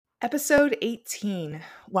Episode 18.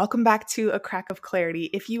 Welcome back to A Crack of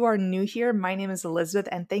Clarity. If you are new here, my name is Elizabeth,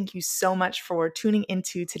 and thank you so much for tuning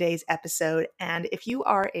into today's episode. And if you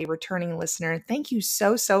are a returning listener, thank you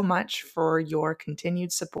so much for your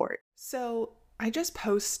continued support. So I just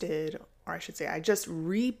posted, or I should say, I just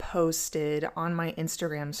reposted on my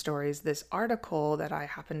Instagram stories this article that I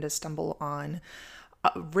happened to stumble on,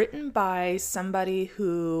 written by somebody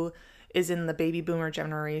who is in the baby boomer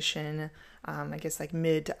generation, I guess like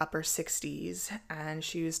mid to upper 60s. And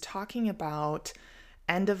she was talking about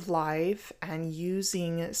end of life and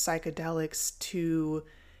using psychedelics to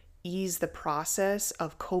ease the process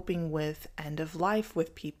of coping with end of life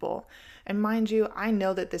with people. And mind you, I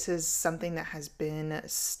know that this is something that has been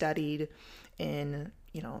studied in,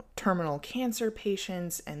 terminal cancer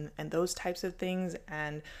patients and those types of things.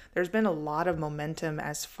 And there's been a lot of momentum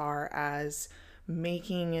as far as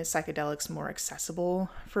making psychedelics more accessible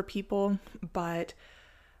for people. But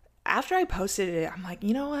after I posted it, I'm like,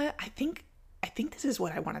 you know what? I think this is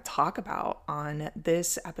what I want to talk about on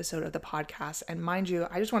this episode of the podcast. And mind you,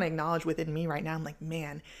 I just want to acknowledge within me right now, I'm like,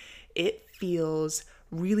 man, it feels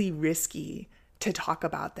really risky to talk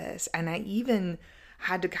about this. And I even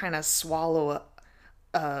had to kind of swallow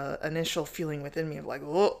initial feeling within me of like,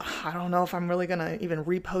 oh, I don't know if I'm really gonna even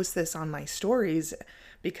repost this on my stories,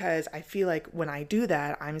 because I feel like when I do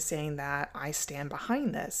that, I'm saying that I stand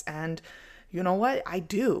behind this. And you know what? I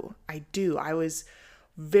do. I was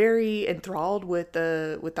very enthralled with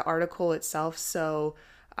the article itself. So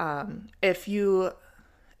if you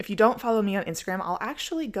don't follow me on Instagram, I'll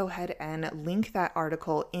actually go ahead and link that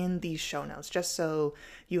article in these show notes, just so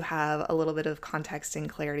you have a little bit of context and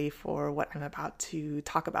clarity for what I'm about to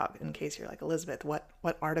talk about, in case you're like, Elizabeth, what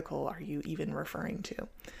article are you even referring to?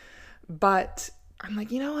 But I'm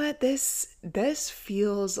like, you know what? This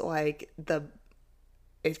feels like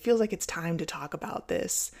it feels like it's time to talk about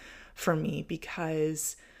this for me,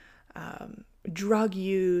 because drug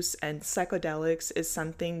use and psychedelics is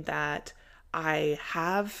something that I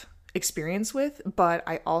have experience with, but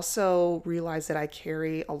I also realize that I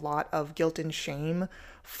carry a lot of guilt and shame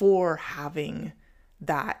for having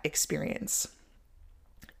that experience.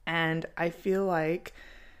 And I feel like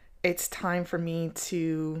it's time for me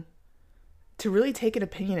to really take an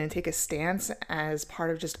opinion and take a stance as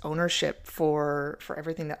part of just ownership for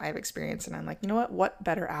everything that I've experienced. And I'm like, you know what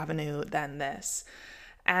better avenue than this?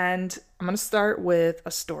 And I'm going to start with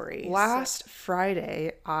a story. Last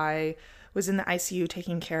Friday, I was in the ICU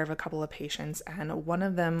taking care of a couple of patients, and one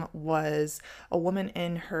of them was a woman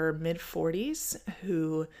in her mid-40s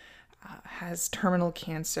who has terminal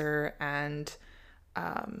cancer and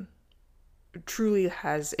truly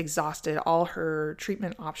has exhausted all her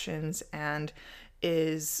treatment options and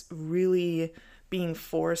is really being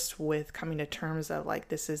forced with coming to terms of like,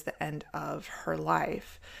 this is the end of her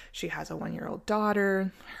life. She has a 1-year-old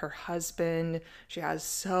daughter, her husband, she has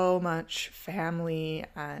so much family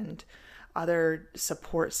and other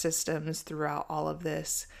support systems throughout all of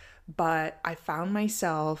this. But I found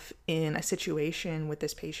myself in a situation with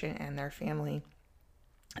this patient and their family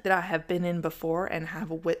that I have been in before and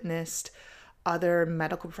have witnessed other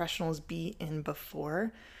medical professionals be in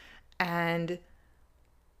before. And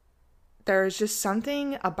there's just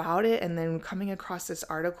something about it, and then coming across this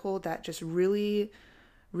article that just really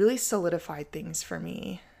solidified things for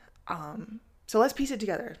me. So let's piece it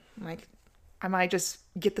together. Like, I might just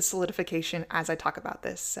get the solidification as I talk about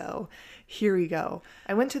this. So here we go.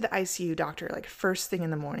 I went to the ICU doctor like first thing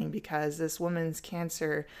in the morning because this woman's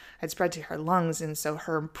cancer had spread to her lungs. And so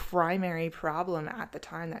her primary problem at the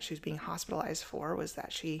time that she was being hospitalized for was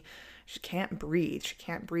that she can't breathe. She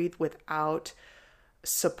can't breathe without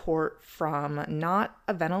support from not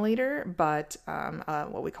a ventilator, but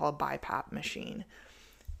what we call a BiPAP machine.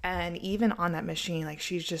 And even on that machine, like,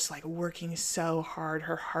 she's just like working so hard.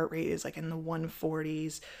 Her heart rate is like in the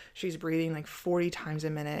 140s. She's breathing like 40 times a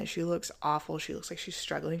minute. She looks awful. She looks like she's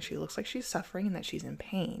struggling. She looks like she's suffering and that she's in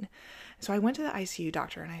pain. So I went to the ICU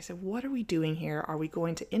doctor and I said, what are we doing here? Are we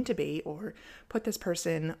going to intubate or put this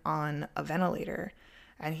person on a ventilator?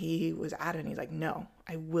 And he was adamant. He's like, no,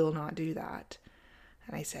 I will not do that.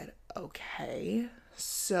 And I said, okay,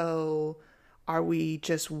 so are we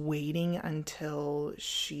just waiting until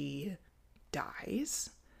she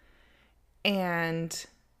dies? And,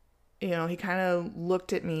 he kind of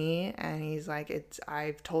looked at me and he's like,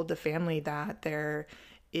 I've told the family that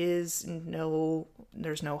there's no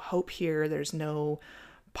hope here. There's no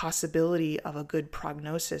possibility of a good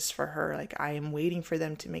prognosis for her. Like, I am waiting for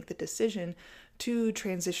them to make the decision to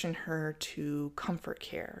transition her to comfort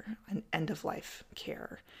care and end of life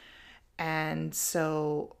care. And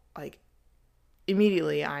so, like,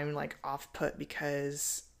 immediately I'm like off put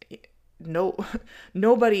because no,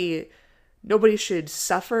 nobody should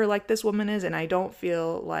suffer like this woman is, and I don't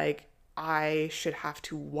feel like I should have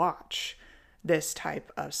to watch this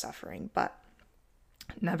type of suffering. But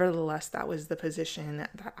nevertheless, that was the position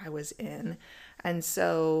that I was in. And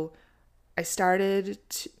so I started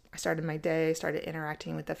my day, started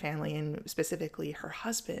interacting with the family, and specifically her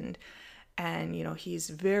husband. And, he's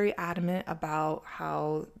very adamant about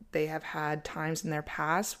how they have had times in their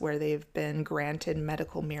past where they've been granted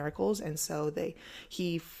medical miracles. And so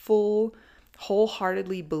he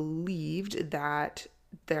wholeheartedly believed that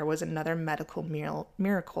there was another medical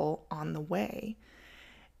miracle on the way.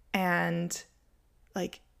 And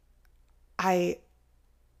like, I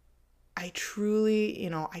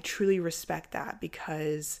truly respect that,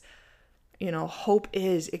 because, hope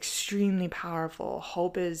is extremely powerful.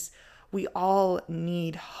 We all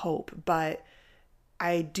need hope, but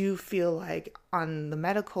I do feel like on the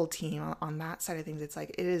medical team, on that side of things, it's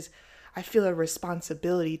like I feel a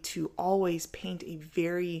responsibility to always paint a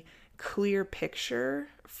very clear picture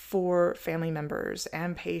for family members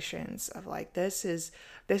and patients of like, this is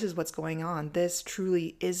what's going on. This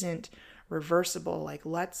truly isn't reversible. Like,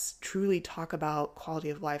 let's truly talk about quality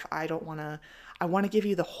of life. I want to give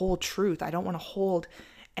you the whole truth. I don't want to hold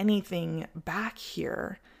anything back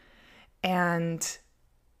here. And,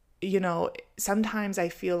 sometimes I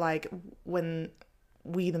feel like when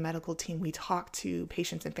we, the medical team, we talk to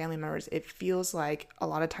patients and family members, it feels like a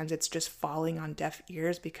lot of times it's just falling on deaf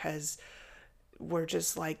ears, because we're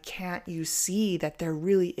just like, can't you see that there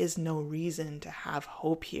really is no reason to have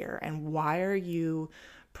hope here? And why are you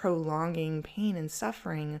prolonging pain and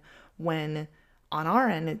suffering when on our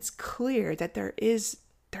end it's clear that there is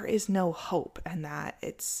no hope, and that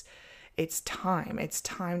it's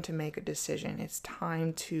time to make a decision. It's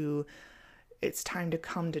time to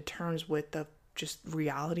come to terms with the just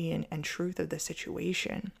reality and truth of the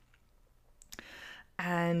situation.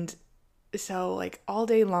 And so like all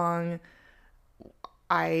day long,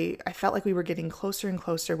 I felt like we were getting closer and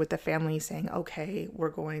closer with the family saying, okay, we're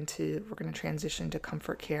going to transition to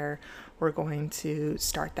comfort care. We're going to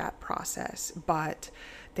start that process. But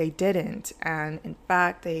they didn't. And in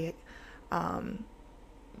fact, they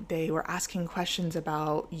were asking questions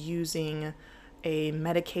about using a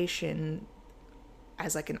medication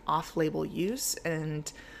as like an off-label use.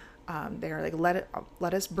 And they're like,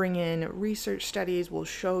 let us bring in research studies. We'll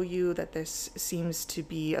show you that this seems to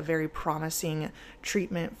be a very promising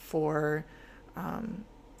treatment for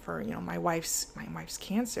my wife's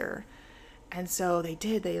cancer. And so they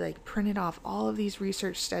did. They like printed off all of these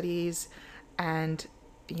research studies, and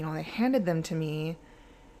they handed them to me.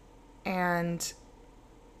 And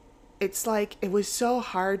it's like, it was so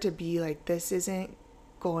hard to be like, this isn't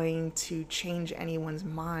going to change anyone's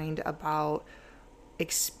mind about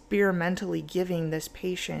experimentally giving this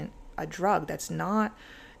patient a drug that's not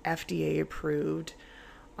FDA approved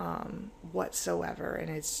whatsoever. And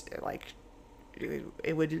it's like,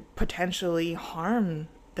 it would potentially harm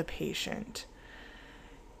the patient.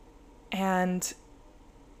 And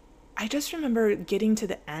I just remember getting to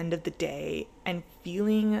the end of the day and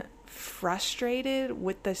feeling frustrated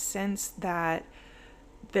with the sense that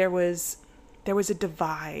there was a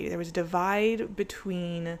divide. There was a divide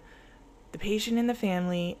between the patient and the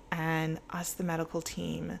family and us, the medical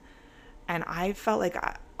team. And I felt like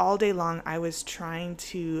all day long I was trying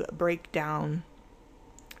to break down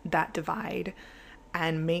that divide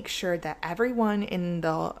and make sure that everyone in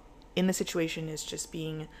the situation is just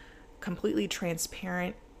being completely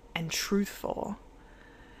transparent and truthful,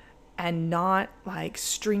 and not like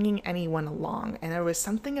stringing anyone along. And there was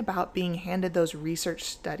something about being handed those research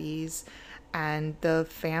studies and the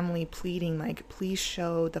family pleading like, please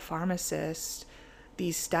show the pharmacist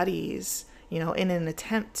these studies, in an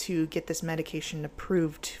attempt to get this medication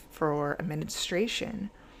approved for administration.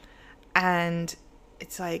 And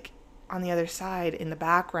it's like, on the other side, in the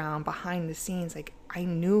background, behind the scenes, like, I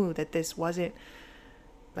knew that this wasn't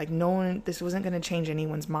like, this wasn't going to change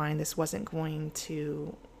anyone's mind. This wasn't going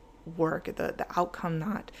to work. The outcome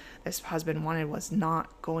that this husband wanted was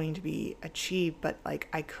not going to be achieved. But like,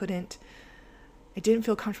 I didn't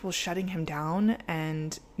feel comfortable shutting him down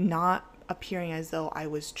and not appearing as though I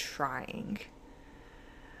was trying.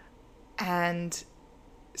 And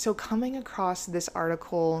so coming across this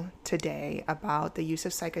article today about the use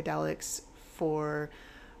of psychedelics for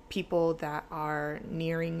people that are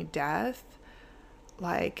nearing death,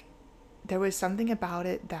 like, there was something about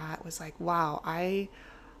it that was like, wow, I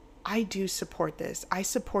do support this. I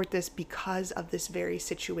support this because of this very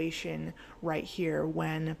situation right here,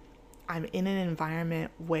 when I'm in an environment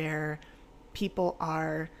where people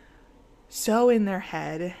are so in their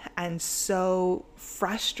head and so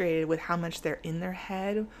frustrated with how much they're in their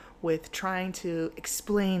head with trying to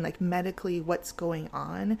explain like medically what's going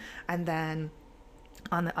on, and then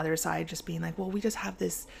on the other side just being like, well, we just have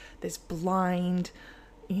this blind,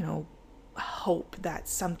 hope that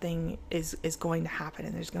something is going to happen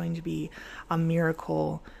and there's going to be a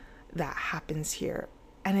miracle that happens here.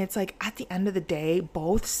 And it's like, at the end of the day,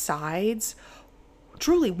 both sides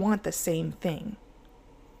truly want the same thing.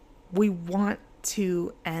 We want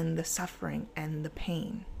to end the suffering and the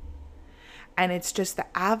pain. And it's just the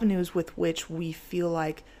avenues with which we feel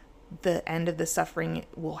like the end of the suffering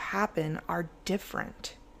will happen are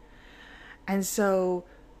different. And so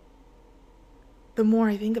the more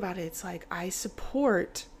I think about it, it's like I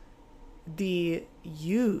support the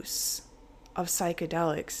use of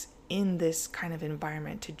psychedelics in this kind of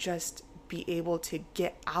environment to just be able to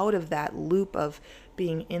get out of that loop of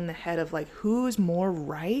being in the head of like who's more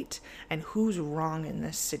right and who's wrong in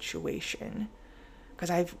this situation. Because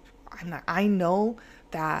I know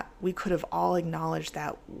that we could have all acknowledged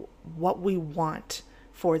that what we want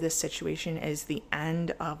for this situation is the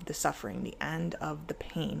end of the suffering, the end of the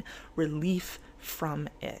pain, relief from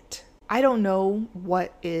it. I don't know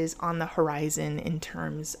what is on the horizon in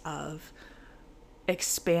terms of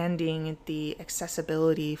expanding the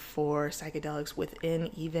accessibility for psychedelics within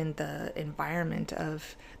even the environment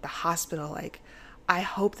of the hospital. Like, I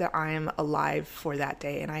hope that I'm alive for that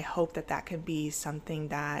day, and I hope that that can be something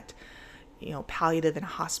that, palliative and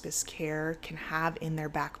hospice care can have in their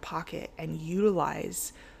back pocket and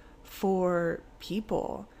utilize for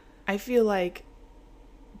people. I feel like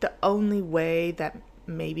the only way that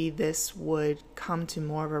maybe this would come to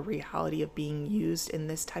more of a reality of being used in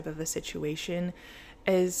this type of a situation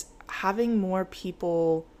is having more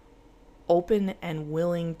people open and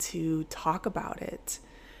willing to talk about it.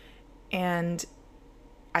 And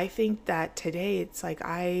I think that today it's like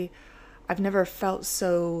I've never felt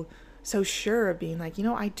so sure of being like,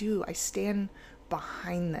 I stand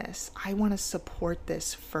behind this. I want to support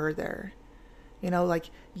this further.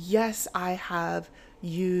 Yes, I have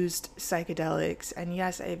used psychedelics, and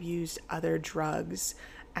yes, I've used other drugs,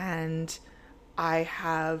 and I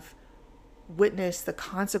have witnessed the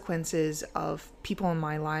consequences of people in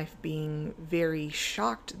my life being very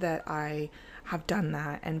shocked that I have done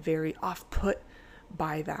that and very off-put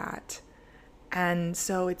by that. And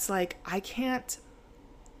so it's like I can't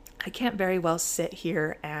very well sit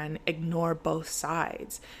here and ignore both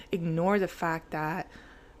sides, ignore the fact that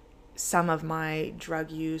some of my drug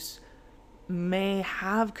use may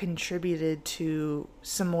have contributed to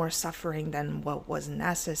some more suffering than what was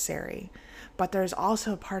necessary. But there's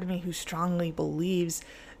also a part of me who strongly believes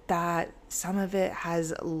that some of it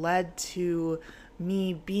has led to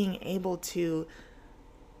me being able to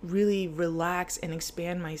really relax and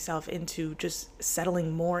expand myself into just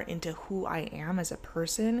settling more into who I am as a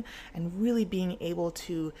person, and really being able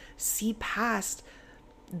to see past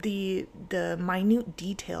the minute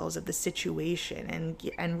details of the situation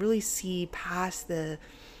and really see past the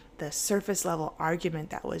surface level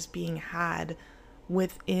argument that was being had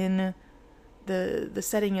within the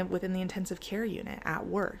setting of within the intensive care unit at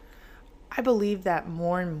work. I believe that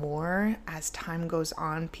more and more as time goes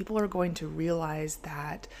on, people are going to realize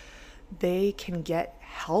that they can get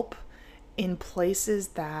help in places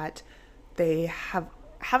that they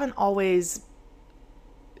haven't always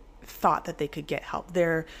thought that they could get help.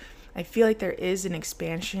 I feel like there is an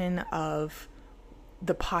expansion of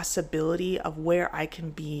the possibility of where I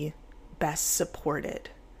can be best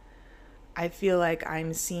supported. I feel like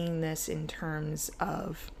I'm seeing this in terms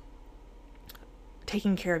of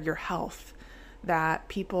taking care of your health, that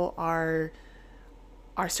people are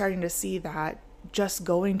starting to see that just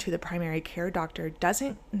going to the primary care doctor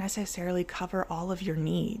doesn't necessarily cover all of your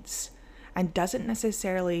needs and doesn't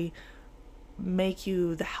necessarily make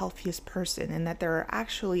you the healthiest person, and that there are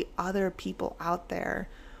actually other people out there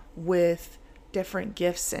with different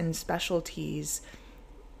gifts and specialties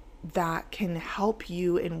that can help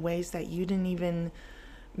you in ways that you didn't even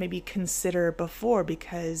maybe consider before,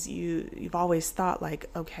 because you've always thought like,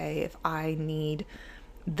 okay, if I need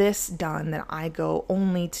this done, then I go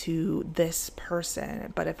only to this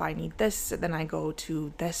person, but if I need this, then I go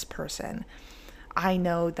to this person. I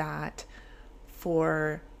know that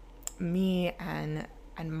for me and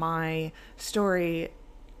my story,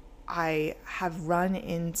 I have run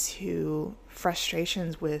into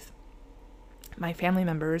frustrations with my family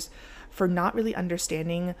members for not really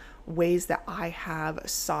understanding ways that I have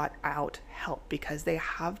sought out help, because they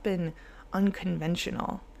have been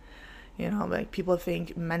unconventional. Like people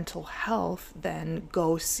think mental health, then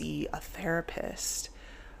go see a therapist.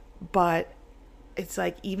 But it's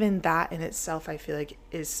like even that in itself, I feel like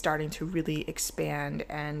is starting to really expand,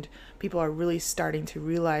 and people are really starting to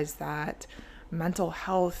realize that mental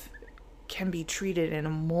health can be treated in a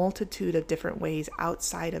multitude of different ways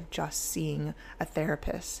outside of just seeing a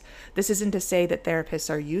therapist. This isn't to say that therapists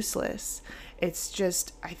are useless. It's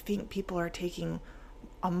just, I think people are taking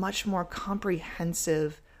a much more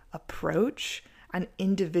comprehensive approach, an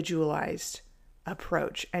individualized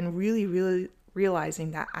approach, and really, really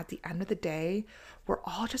realizing that at the end of the day, we're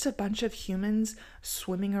all just a bunch of humans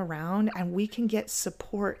swimming around, and we can get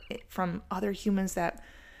support from other humans that,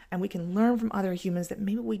 and we can learn from other humans that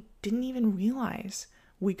maybe we didn't even realize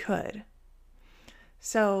we could.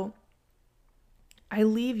 So I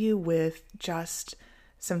leave you with just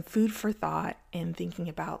some food for thought in thinking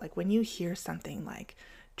about, like, when you hear something like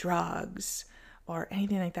drugs or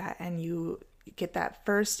anything like that, and you get that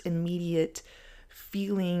first immediate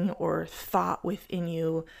feeling or thought within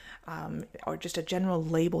you, or just a general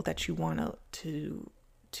label that you want to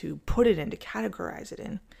put it in, to categorize it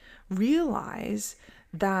in, realize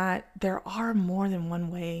that there are more than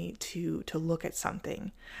one way to look at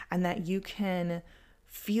something, and that you can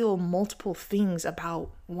feel multiple things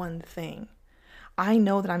about one thing. I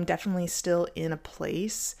know that I'm definitely still in a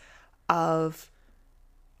place of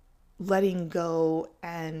letting go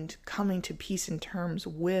and coming to peace and terms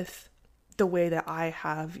with the way that I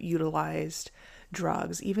have utilized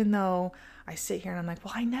drugs, even though I sit here and I'm like,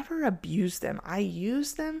 well, I never abused them. I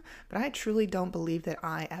use them, but I truly don't believe that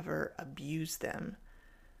I ever abused them.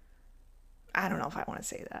 I don't know if I want to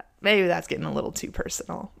say that. Maybe that's getting a little too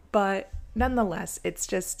personal, but nonetheless, it's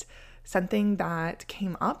just something that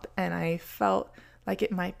came up, and I felt like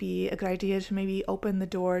it might be a good idea to maybe open the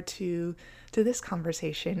door to this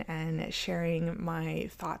conversation and sharing my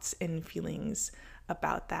thoughts and feelings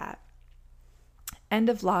about that. End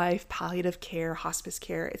of life, palliative care, hospice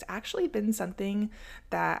care, it's actually been something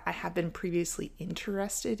that I have been previously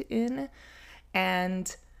interested in,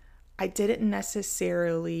 and I didn't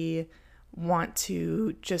necessarily want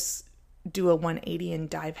to just do a 180 and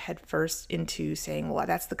dive headfirst into saying, well,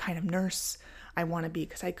 that's the kind of nurse I want to be,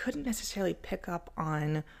 because I couldn't necessarily pick up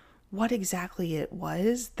on what exactly it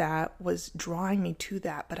was that was drawing me to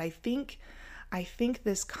that. But I think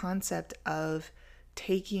this concept of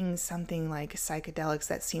taking something like psychedelics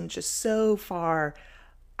that seemed just so far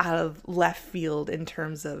out of left field in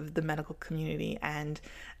terms of the medical community, and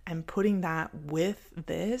putting that with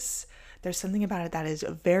this, there's something about it that is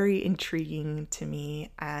very intriguing to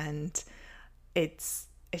me, and it's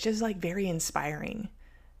just like very inspiring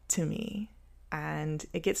to me, and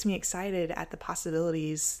it gets me excited at the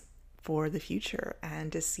possibilities for the future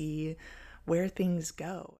and to see where things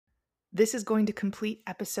go. This is going to complete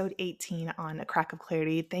episode 18 on A Crack of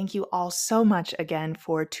Clarity. Thank you all so much again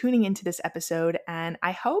for tuning into this episode, and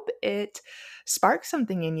I hope it sparks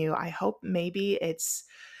something in you. I hope maybe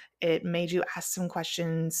it made you ask some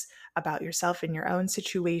questions about yourself and your own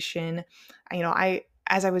situation.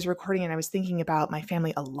 As I was recording it, I was thinking about my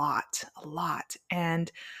family a lot,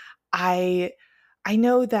 and I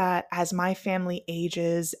know that as my family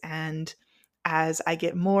ages and as I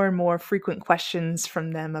get more and more frequent questions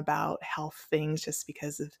from them about health things, just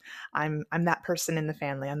because of I'm that person in the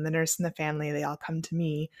family, I'm the nurse in the family. They all come to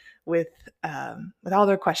me with all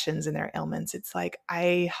their questions and their ailments. It's like,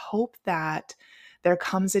 I hope that there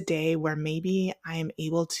comes a day where maybe I am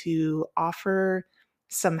able to offer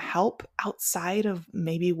some help outside of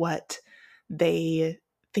maybe what they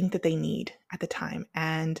think that they need at the time.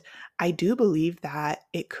 And I do believe that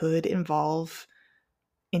it could involve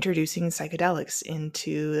introducing psychedelics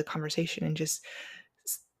into the conversation and just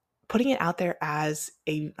putting it out there as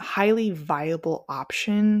a highly viable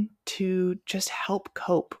option to just help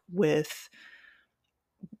cope with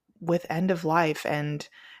end of life and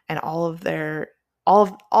all of their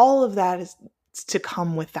all of that is to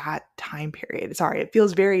come with that time period. Sorry, it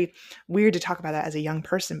feels very weird to talk about that as a young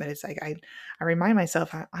person, but it's like I remind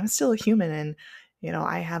myself I'm still a human, and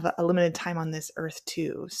I have a limited time on this earth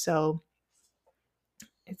too. So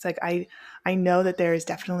it's like I know that there is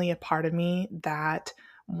definitely a part of me that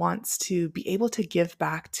wants to be able to give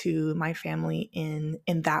back to my family in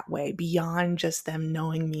that way, beyond just them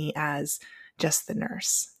knowing me as just the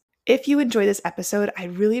nurse. If you enjoy this episode, I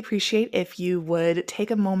really appreciate if you would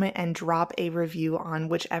take a moment and drop a review on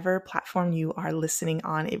whichever platform you are listening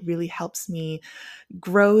on. It really helps me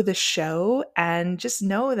grow the show, and just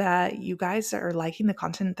know that you guys are liking the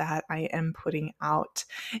content that I am putting out.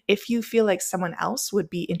 If you feel like someone else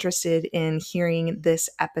would be interested in hearing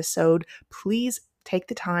this episode, please take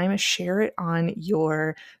the time, share it on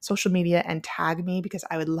your social media, and tag me, because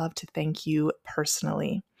I would love to thank you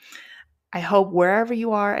personally. I hope wherever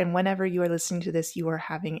you are and whenever you are listening to this, you are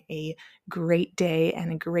having a great day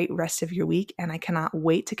and a great rest of your week. And I cannot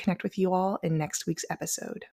wait to connect with you all in next week's episode.